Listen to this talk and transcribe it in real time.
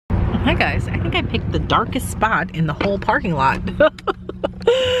Hi guys, I think I picked the darkest spot in the whole parking lot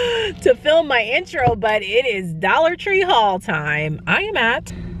to film my intro, but it is Dollar Tree haul time. I am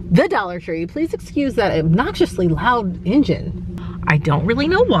at the Dollar Tree. Please excuse that obnoxiously loud engine. I don't really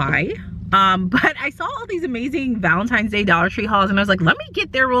know why, but I saw all these amazing Valentine's Day Dollar Tree hauls and I was like, let me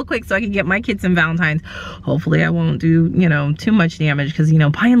get there real quick so I can get my kids some Valentines. Hopefully I won't do, you know, too much damage because, you know,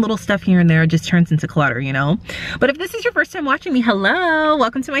 buying little stuff here and there just turns into clutter, you know. But if this is your first time watching me, hello,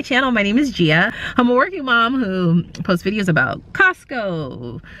 welcome to my channel. My name is Gia. I'm a working mom who posts videos about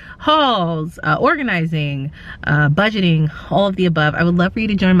Costco, hauls, organizing, budgeting, all of the above. I would love for you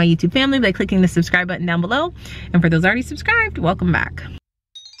to join my YouTube family by clicking the subscribe button down below. And for those already subscribed, welcome back.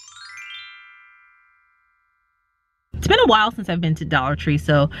 It's been a while since I've been to Dollar Tree,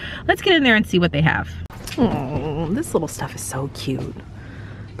 so let's get in there and see what they have. Oh, this little stuff is so cute.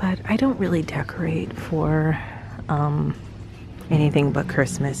 But I don't really decorate for anything but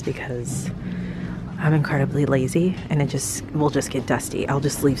Christmas because I'm incredibly lazy and it will just get dusty. I'll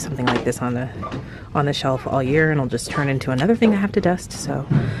just leave something like this on the shelf all year and it'll just turn into another thing I have to dust. So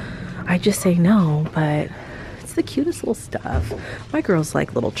I just say no, but it's the cutest little stuff. My girls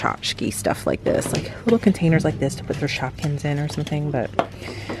like little tchotchke stuff like this, like little containers like this to put their Shopkins in or something. But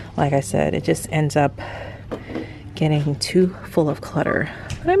like I said, it just ends up getting too full of clutter.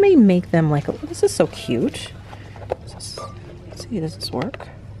 But I may make them like, oh, this is so cute. Let's see, does this work?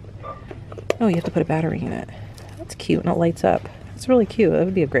 Oh, you have to put a battery in it. That's cute and it lights up. It's really cute. That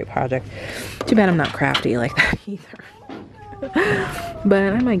would be a great project. Too bad I'm not crafty like that either.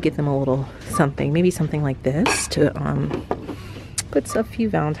 But I might get them a little something, maybe something like this to put a few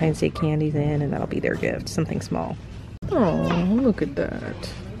Valentine's Day candies in, and that'll be their gift, something small. Oh, look at that.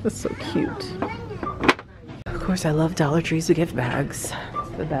 That's so cute. Of course, I love Dollar Tree's gift bags. It's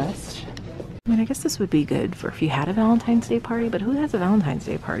the best. I mean, I guess this would be good for if you had a Valentine's Day party, but who has a Valentine's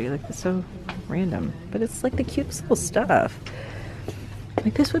Day party? Like, it's so random. But it's like the cutest little stuff.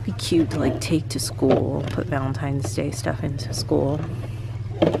 Like, this would be cute to like take to school, put Valentine's Day stuff into school.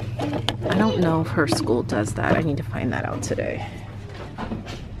 I don't know if her school does that. I need to find that out today.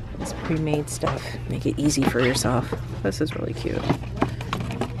 It's pre-made stuff. Make it easy for yourself. This is really cute.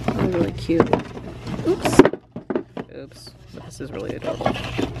 Really, really cute. Oops. Oops. But this is really adorable.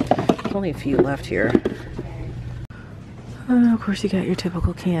 There's only a few left here. Of course, you got your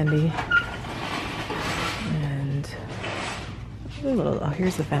typical candy. Oh,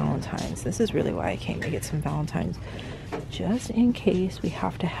 here's the Valentines. This is really why I came to get some Valentines. Just in case we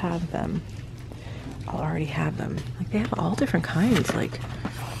have to have them. I'll already have them. Like, they have all different kinds, like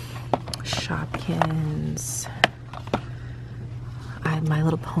Shopkins, I have My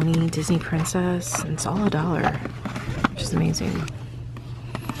Little Pony, Disney Princess, and it's all $1, which is amazing.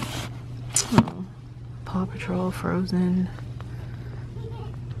 Oh, Paw Patrol, Frozen.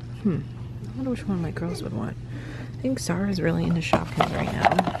 I wonder which one my girls would want. I think Zara's really into Shopkins right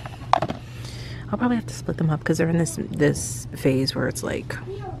now. I'll probably have to split them up because they're in this phase where it's like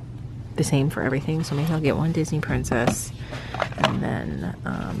the same for everything. So maybe I'll get one Disney Princess and then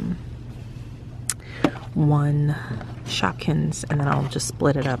one Shopkins, and then I'll just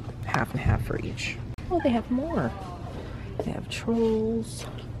split it up half and half for each. Oh, they have more. They have Trolls.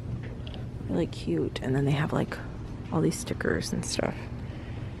 Really cute. And then they have like all these stickers and stuff.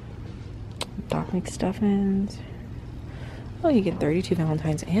 Doc McStuffins. Oh, you get 32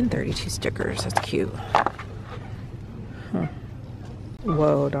 Valentines and 32 stickers. That's cute. Huh.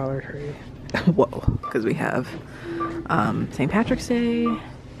 Whoa, Dollar Tree. Whoa, because we have St. Patrick's Day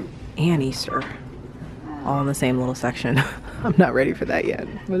and Easter all in the same little section. I'm not ready for that yet,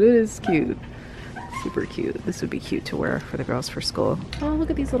 but it is cute. Super cute. This would be cute to wear for the girls for school. Oh,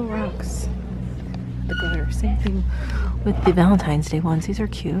 look at these little rocks. The glitter. Same thing with the Valentine's Day ones. These are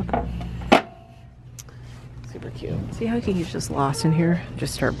cute. Super cute. See how you can get just lost in here?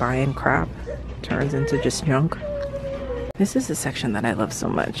 Just start buying crap. Turns into just junk. This is a section that I love so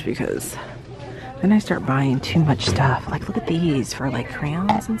much because then I start buying too much stuff. Like, look at these for like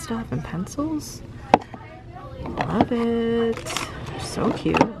crayons and stuff and pencils. Love it. So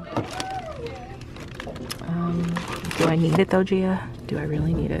cute. Do I need it though, Gia? Do I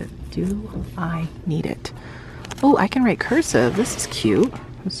really need it? Do I need it? Oh, I can write cursive. This is cute.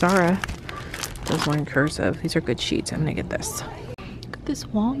 Zara does one cursive. These are good sheets. I'm gonna get this. Look at this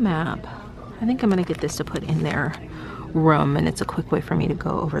wall map. I think I'm gonna get this to put in their room, and it's a quick way for me to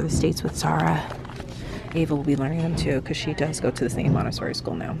go over the states with Zara. Ava will be learning them too because she does go to the same Montessori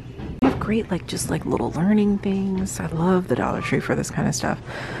school now. They have great just little learning things. I love the Dollar Tree for this kind of stuff.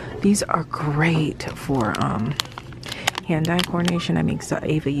 These are great for hand-eye coordination. I make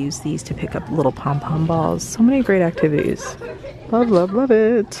Ava use these to pick up little pom-pom balls. So many great activities. Love, love, love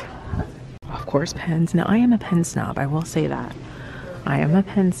it. course, pens. Now, I am a pen snob. I will say that. I am a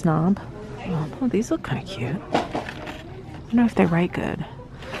pen snob. Oh, these look kind of cute. I don't know if they write good.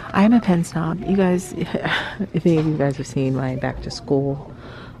 I am a pen snob. You guys, if any of you guys have seen my back to school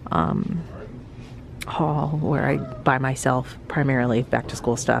haul where I buy myself primarily back to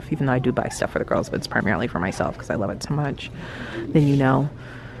school stuff, even though I do buy stuff for the girls, but it's primarily for myself because I love it so much, then you know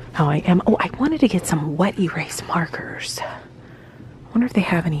how I am. Oh, I wanted to get some wet erase markers. I wonder if they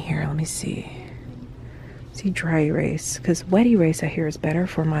have any here. Let me see. See, dry erase, because wet erase I hear is better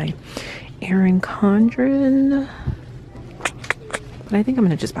for my Erin Condren. But I think I'm going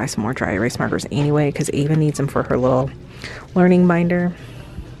to just buy some more dry erase markers anyway, because Ava needs them for her little learning binder.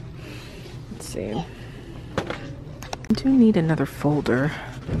 Let's see. I do need another folder.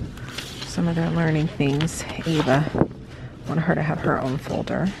 Some of their learning things. Ava. I want her to have her own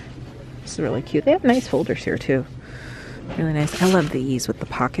folder. This is really cute. They have nice folders here too. Really nice. I love these with the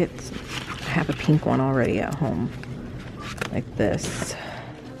pockets. I have a pink one already at home. Like this.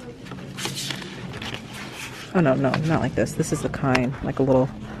 Oh, no, not like this. This is the kind, like a little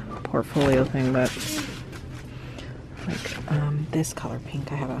portfolio thing, but like this color pink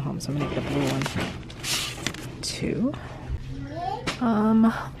I have at home, so I'm gonna get a blue one too.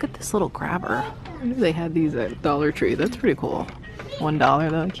 Look at this little grabber. I knew they had these at Dollar Tree. That's pretty cool. $1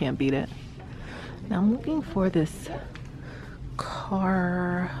 though, I can't beat it. Now I'm looking for this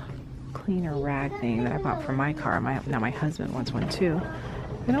car cleaner rag thing that I bought for my car. Now my husband wants one too.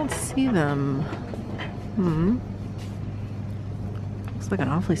 I don't see them. Looks like an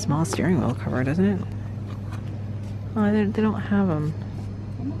awfully small steering wheel cover, doesn't it? Oh, they don't have them.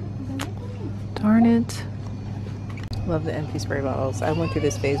 Darn it. Love the empty spray bottles. I went through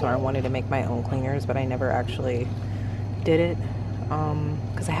this phase where I wanted to make my own cleaners, but I never actually did it.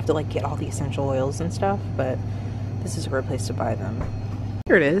 Because I have to like get all the essential oils and stuff, but this is a great place to buy them.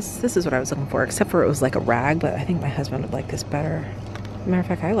 Here it is. This is what I was looking for, except for it was like a rag, but I think my husband would like this better. Matter of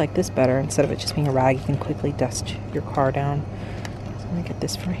fact, I like this better. Instead of it just being a rag, you can quickly dust your car down. So I'm gonna get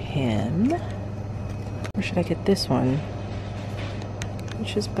this for him. Or should I get this one?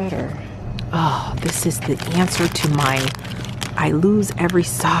 Which is better? Oh, this is the answer to my I lose every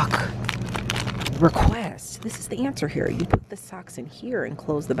sock request. This is the answer here. You put the socks in here and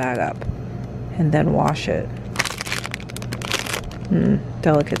close the bag up and then wash it.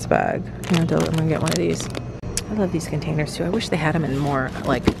 Delicate's bag. Yeah, I'm gonna get one of these. I love these containers too. I wish they had them in more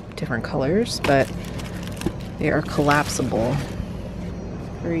like different colors, but they are collapsible.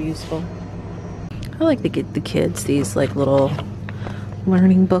 Very useful. I like to get the kids these like little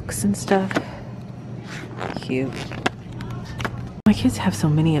learning books and stuff. Cute. My kids have so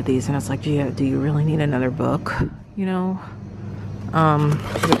many of these and it's like, gee, do you really need another book? You know?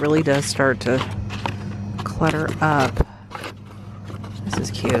 It really does start to clutter up. This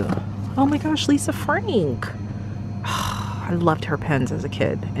is cute. Oh my gosh, Lisa Frank. I loved her pens as a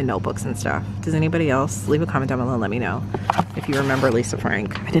kid and notebooks and stuff. Does anybody else? Leave a comment down below and let me know if you remember Lisa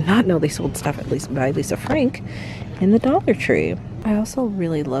Frank. I did not know they sold stuff at least by Lisa Frank in the Dollar Tree. I also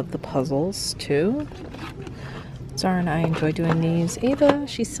really love the puzzles too. Zara and I enjoy doing these. Ava,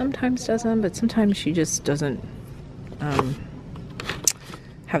 she sometimes does them, but sometimes she just doesn't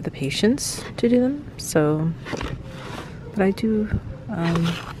have the patience to do them. So, but I do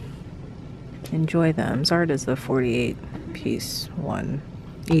enjoy them. Zara does the 48 piece one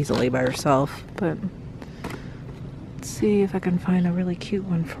easily by herself, but let's see if I can find a really cute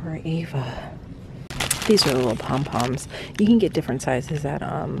one for Ava. These are the little pom-poms. You can get different sizes at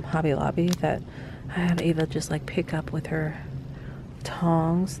Hobby Lobby that I have Ava just like pick up with her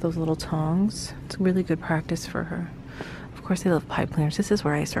tongs, those little tongs. It's really good practice for her. Of course, they love pipe cleaners. This is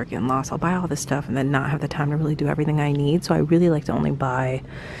where I start getting lost. I'll buy all this stuff and then not have the time to really do everything I need. So I really like to only buy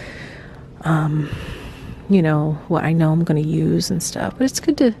you know, what I know I'm going to use and stuff. But it's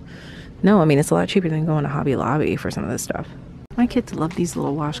good to know. I mean, it's a lot cheaper than going to Hobby Lobby for some of this stuff. My kids love these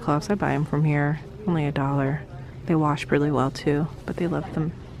little washcloths. I buy them from here. Only $1. They wash really well too, but they love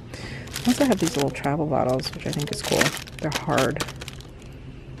them. I also have these little travel bottles, which I think is cool. They're hard.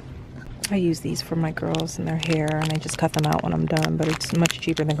 I use these for my girls and their hair, and I just cut them out when I'm done, but it's much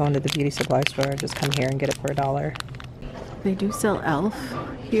cheaper than going to the beauty supply store. I just come here and get it for $1. They do sell e.l.f.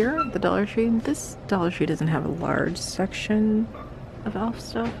 here at the Dollar Tree. This Dollar Tree doesn't have a large section of e.l.f.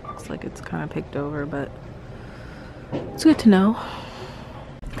 stuff. Looks like it's kind of picked over, but it's good to know.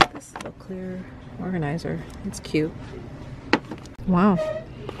 This little clear organizer. It's cute. Wow.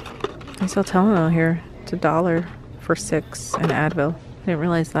 They sell Tylenol here. It's $1 for 6 and Advil. I didn't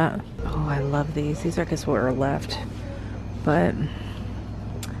realize that. Oh, I love these. These are, I guess, what are left. But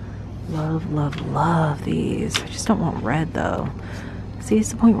love, love, love these. I just don't want red though. See,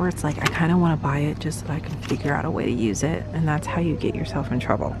 it's the point where it's like, I kind of want to buy it just so I can figure out a way to use it. And that's how you get yourself in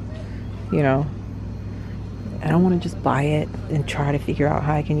trouble, you know? I don't want to just buy it and try to figure out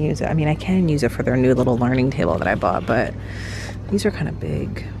how I can use it. I mean, I can use it for their new little learning table that I bought, but these are kind of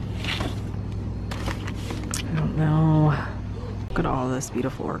big. I don't know. Look at all this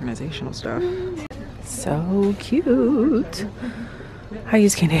beautiful organizational stuff. So cute. I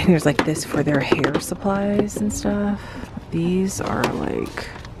use containers like this for their hair supplies and stuff. These are like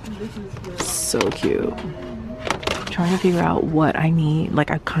so cute. Trying to figure out what I need.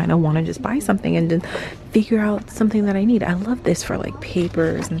 Like, I kind of want to just buy something and then figure out something that I need. I love this for like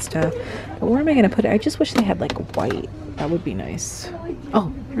papers and stuff. But where am I going to put it? I just wish they had like white. That would be nice.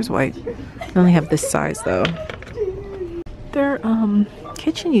 Oh, here's white. They only have this size though. Their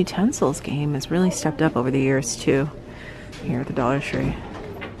kitchen utensils game has really stepped up over the years too. Here at the Dollar Tree.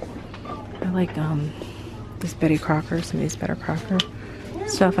 I like this Betty Crocker, some of these Betty Crocker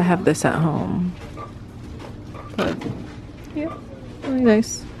stuff. I have this at home. But yeah, really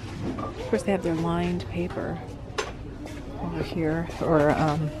nice. Of course, they have their lined paper over here, or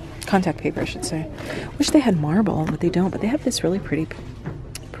contact paper, I should say. Wish they had marble, but they don't. But they have this really pretty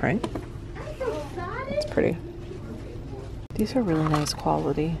print. It's pretty. These are really nice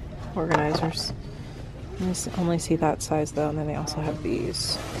quality organizers. I only see that size though, and then they also have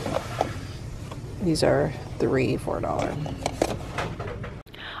these. These are $3, $4. All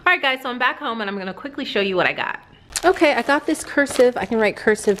right, guys, so I'm back home and I'm gonna quickly show you what I got. Okay, I got this cursive, I can write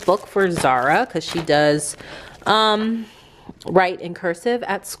cursive book for Zara because she does write in cursive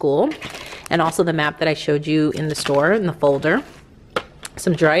at school. And also the map that I showed you in the store, in the folder.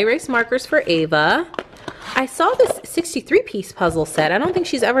 Some dry erase markers for Ava. I saw this 63-piece puzzle set. I don't think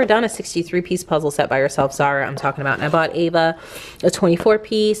she's ever done a 63-piece puzzle set by herself, Zara I'm talking about. And I bought Ava a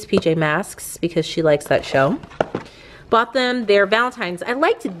 24-piece PJ Masks because she likes that show. Bought them their Valentines. I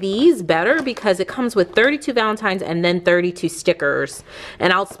liked these better because it comes with 32 Valentines and then 32 stickers.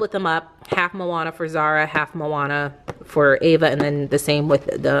 And I'll split them up, half Moana for Zara, half Moana for Ava, and then the same with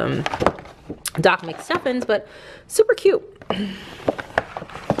the Doc McStuffins, but super cute.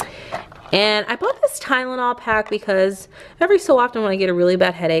 And I bought this Tylenol pack because every so often when I get a really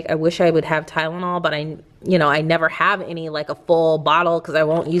bad headache, I wish I would have Tylenol, but I never have any, like a full bottle, because I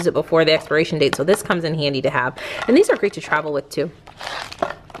won't use it before the expiration date. So this comes in handy to have. And these are great to travel with too.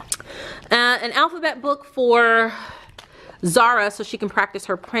 An alphabet book for Zara so she can practice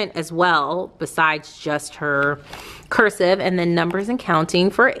her print as well, besides just her cursive. And then numbers and counting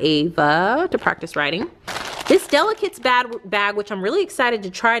for Ava to practice writing. This Delicates bag, which I'm really excited to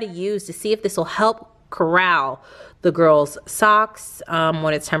try to use to see if this will help corral the girls' socks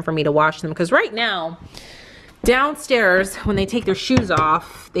when it's time for me to wash them. Because right now, downstairs, when they take their shoes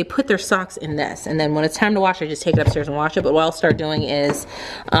off, they put their socks in this. And then when it's time to wash, I just take it upstairs and wash it. But what I'll start doing is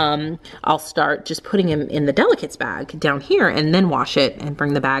I'll start just putting them in the Delicates bag down here and then wash it and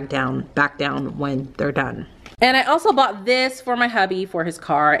bring the bag back down when they're done. And I also bought this for my hubby for his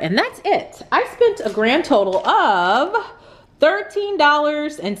car, and that's it. I spent a grand total of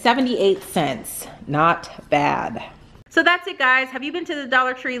 $13.78. Not bad. So that's it, guys. Have you been to the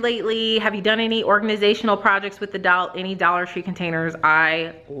Dollar Tree lately? Have you done any organizational projects with any Dollar Tree containers?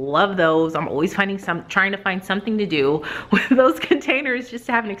 I love those. I'm always trying to find something to do with those containers just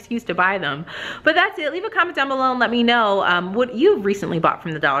to have an excuse to buy them. But that's it. Leave a comment down below and let me know what you've recently bought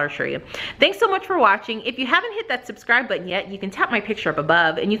from the Dollar Tree. Thanks so much for watching. If you haven't hit that subscribe button yet, you can tap my picture up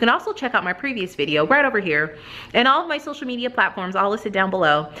above, and you can also check out my previous video right over here, and all of my social media platforms all listed down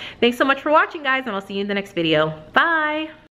below. Thanks so much for watching, guys, and I'll see you in the next video. Bye.